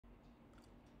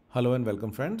Hello and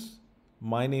welcome friends.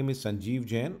 My name is Sanjeev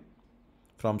Jain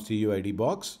from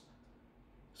CEOITBOX.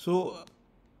 So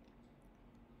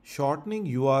shortening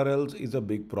URLs is a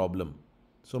big problem.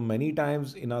 So many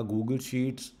times in our Google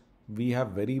Sheets, we have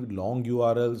very long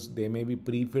URLs. They may be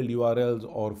pre-filled URLs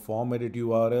or form edit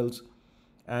URLs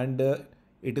and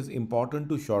it is important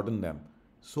to shorten them.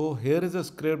 So here is a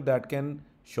script that can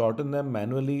shorten them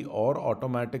manually or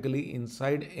automatically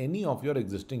inside any of your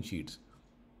existing sheets.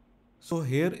 So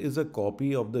here is a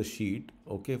copy of the sheet,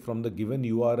 okay, from the given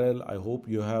URL. I hope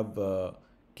you have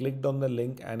clicked on the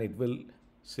link and it will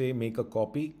say make a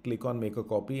copy. Click on make a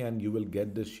copy and you will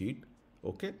get this sheet,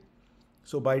 okay.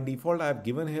 So by default, I have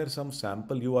given here some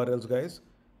sample URLs, guys.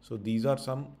 So these are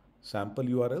some sample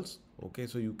URLs, okay.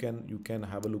 So you can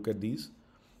have a look at these,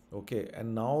 okay.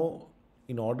 And now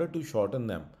in order to shorten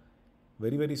them,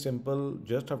 very simple.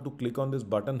 Just have to click on this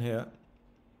button here.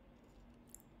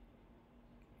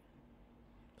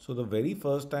 So the very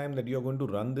first time that you're going to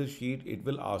run this sheet, it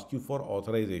will ask you for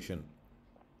authorization.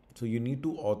 So you need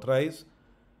to authorize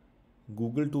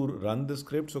Google to run the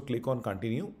script. So click on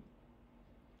continue.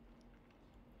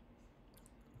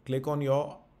 Click on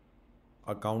your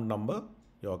account number,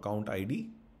 your account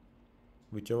ID,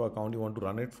 whichever account you want to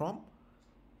run it from.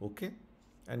 Okay.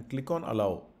 And click on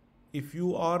allow. If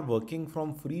you are working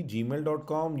from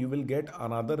freegmail.com, you will get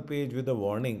another page with a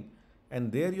warning. And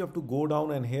there you have to go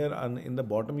down and here and in the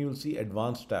bottom you will see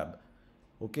advanced tab.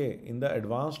 Okay, in the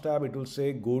advanced tab it will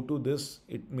say go to this.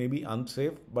 It may be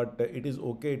unsafe, but it is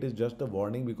okay. It is just a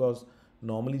warning because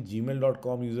normally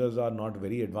gmail.com users are not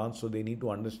very advanced, so they need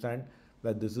to understand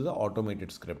that this is an automated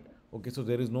script. Okay, so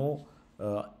there is no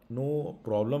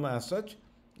problem as such.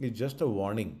 It's just a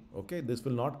warning. Okay, this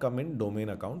will not come in domain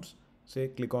accounts. Say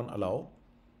click on allow.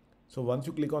 So once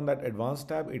you click on that advanced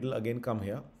tab, it will again come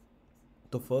here.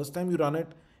 The first time you run it,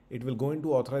 it will go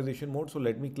into authorization mode. So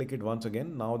let me click it once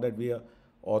again. Now that we are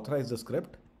authorized the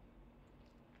script,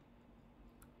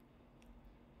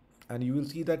 and you will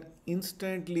see that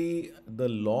instantly the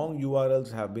long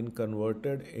URLs have been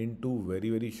converted into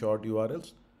very short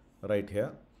URLs right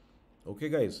here. Okay,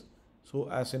 guys. So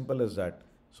as simple as that.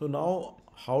 So now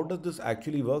how does this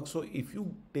actually work? So if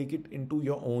you take it into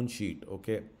your own sheet,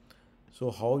 okay.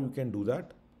 So how you can do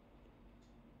that?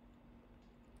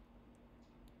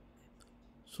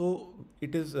 So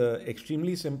it is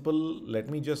extremely simple. Let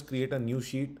me just create a new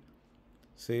sheet,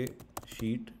 say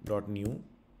sheet.new.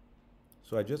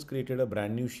 So I just created a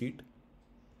brand new sheet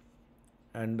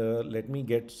and let me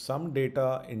get some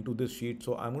data into this sheet.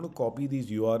 So I'm going to copy these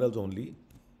URLs only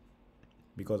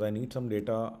because I need some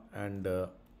data and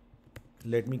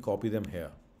let me copy them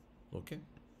here. Okay.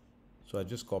 So I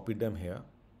just copied them here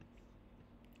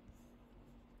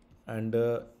and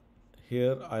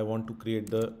here I want to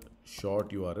create the short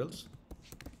URLs.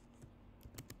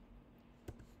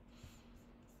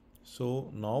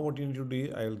 So now what you need to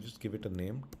do, I'll just give it a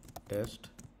name, test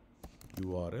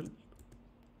URL.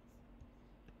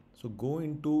 So go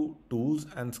into tools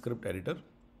and script editor.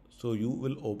 So you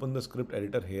will open the script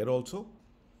editor here also.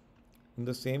 In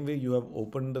the same way you have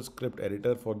opened the script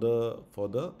editor for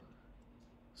the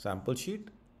sample sheet.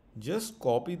 Just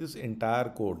copy this entire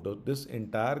code. This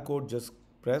entire code, just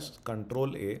press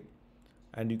Ctrl A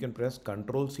and you can press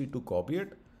Ctrl C to copy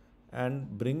it and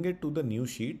bring it to the new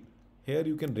sheet. Here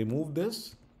you can remove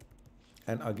this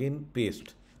and again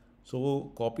paste. So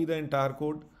copy the entire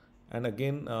code and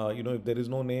again, if there is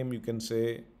no name, you can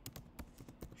say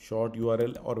short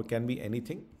URL or it can be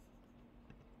anything.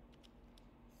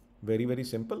 Very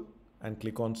simple, and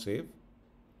click on save.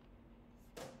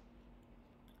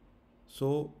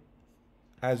 So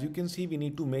as you can see, we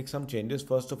need to make some changes.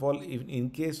 First of all,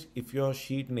 if your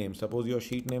sheet name, suppose your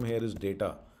sheet name here is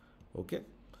data, okay,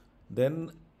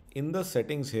 then in the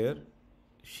settings here,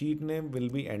 sheet name will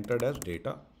be entered as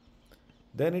data.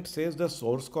 Then it says the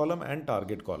source column and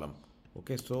target column.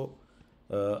 Okay, so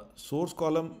source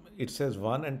column, it says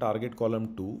 1 and target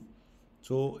column 2.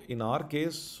 So in our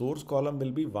case, source column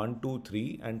will be 1, 2,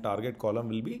 3 and target column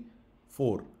will be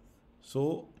 4.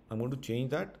 So I'm going to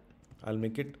change that. I'll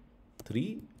make it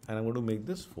 3 and I'm going to make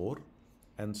this 4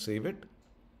 and save it.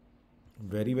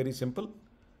 Very simple.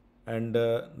 And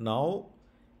now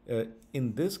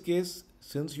in this case,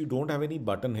 since you don't have any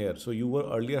button here, so you were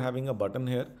earlier having a button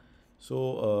here.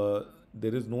 So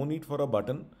there is no need for a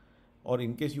button, or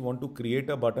in case you want to create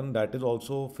a button, that is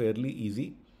also fairly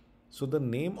easy. So the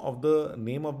name of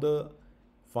the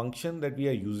function that we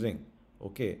are using,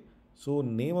 okay. So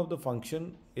name of the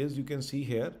function is, you can see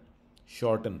here,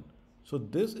 shorten. So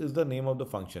this is the name of the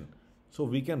function. So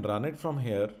we can run it from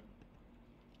here.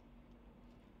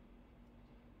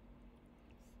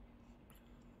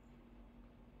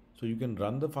 So you can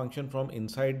run the function from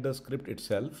inside the script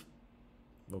itself.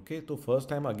 Okay, so first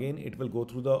time again it will go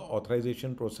through the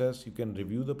authorization process. You can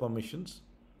review the permissions,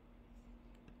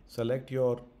 select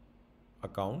your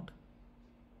account,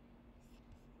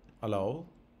 allow,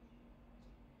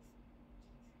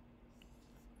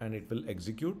 and it will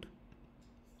execute.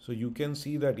 So you can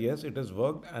see that yes, it has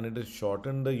worked and it has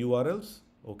shortened the URLs.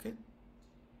 Okay,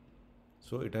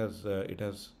 so it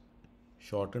has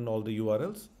shortened all the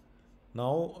URLs.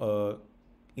 Now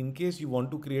in case you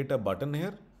want to create a button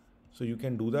here, so you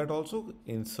can do that also.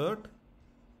 Insert,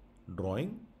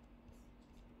 drawing,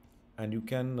 and you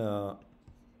can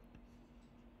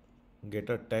get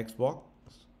a text box,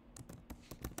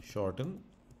 shorten.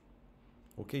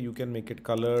 Okay, you can make it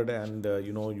colored, and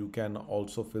you can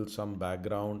also fill some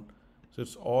background. So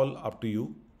it's all up to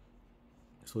you.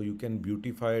 So you can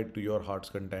beautify it to your heart's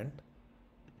content.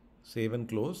 Save and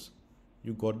close.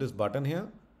 You got this button here.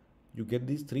 You get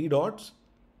these three dots,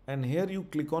 and here you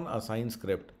click on assign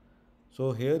script.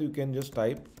 So here you can just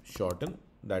type shorten.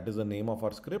 That is the name of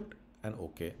our script, and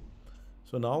okay.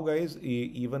 So now guys,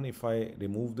 even if I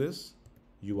remove this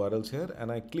URLs here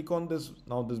and I click on this,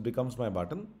 now this becomes my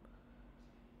button.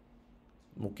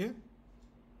 Okay,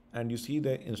 and you see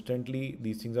that instantly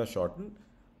these things are shortened.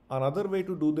 Another way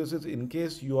to do this is, in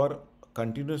case you are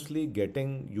continuously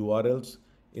getting URLs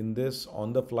in this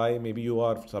on the fly, maybe you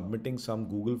are submitting some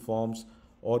Google Forms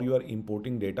or you are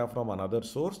importing data from another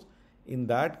source. In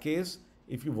that case,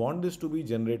 if you want this to be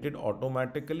generated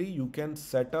automatically, you can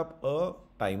set up a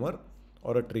timer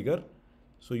or a trigger.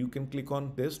 So you can click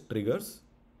on this triggers,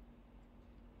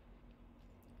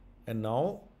 and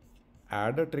now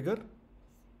add a trigger.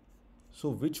 So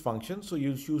which function? So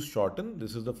you choose shorten.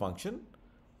 This is the function.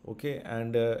 Okay,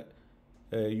 and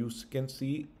you can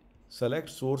see select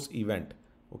source event.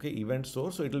 Okay, event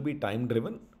source. So it will be time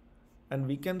driven, and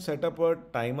we can set up a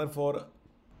timer for,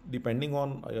 depending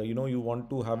on you want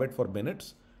to have it for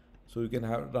minutes. So you can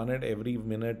run it every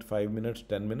minute, 5 minutes,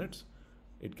 10 minutes.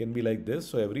 It can be like this.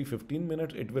 So every 15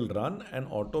 minutes it will run, and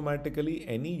automatically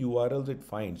any URLs it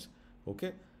finds.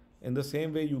 Okay. In the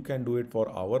same way, you can do it for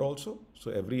hour also. So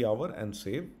every hour, and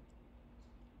save.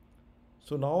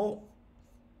 So now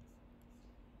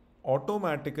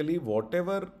automatically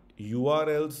whatever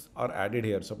URLs are added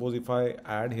here, suppose if I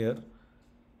add here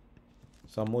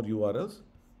some more URLs,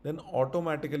 then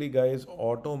automatically guys,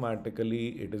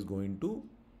 it is going to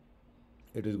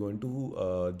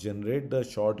generate the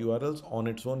short URLs on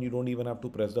its own. You don't even have to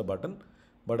press the button,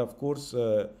 but of course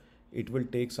it will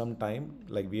take some time,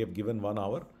 like we have given 1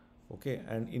 hour. Okay,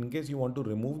 and in case you want to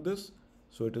remove this,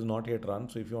 so it is not yet run.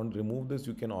 So if you want to remove this,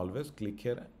 you can always click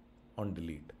here on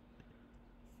delete.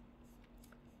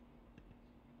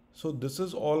 So this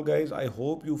is all guys. I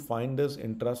hope you find this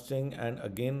interesting. And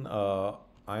again, I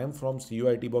am from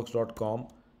CEOITBOX.com.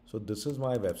 So this is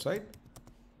my website,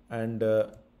 and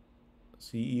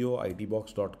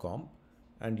CEOITBOX.com,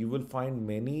 and you will find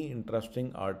many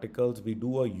interesting articles. We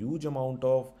do a huge amount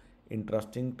of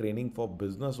interesting training for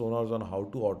business owners on how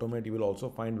to automate. You will also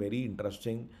find very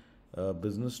interesting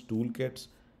business toolkits,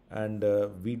 and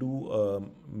we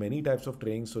do many types of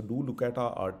training. So do look at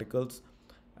our articles,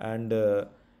 and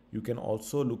you can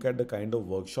also look at the kind of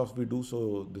workshops we do.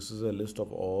 So this is a list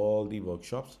of all the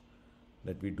workshops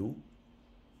that we do.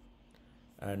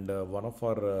 And one of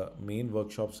our main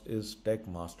workshops is Tech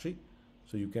Mastery.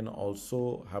 So you can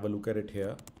also have a look at it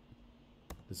here.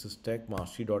 This is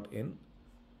techmastery.in,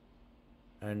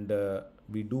 and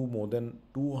we do more than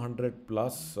 200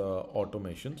 plus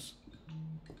automations.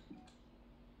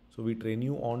 So we train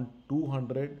you on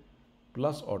 200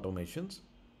 plus automations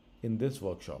in this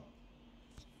workshop.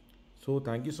 So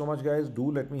thank you so much guys.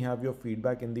 Do let me have your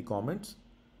feedback in the comments.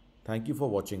 Thank you for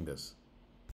watching this.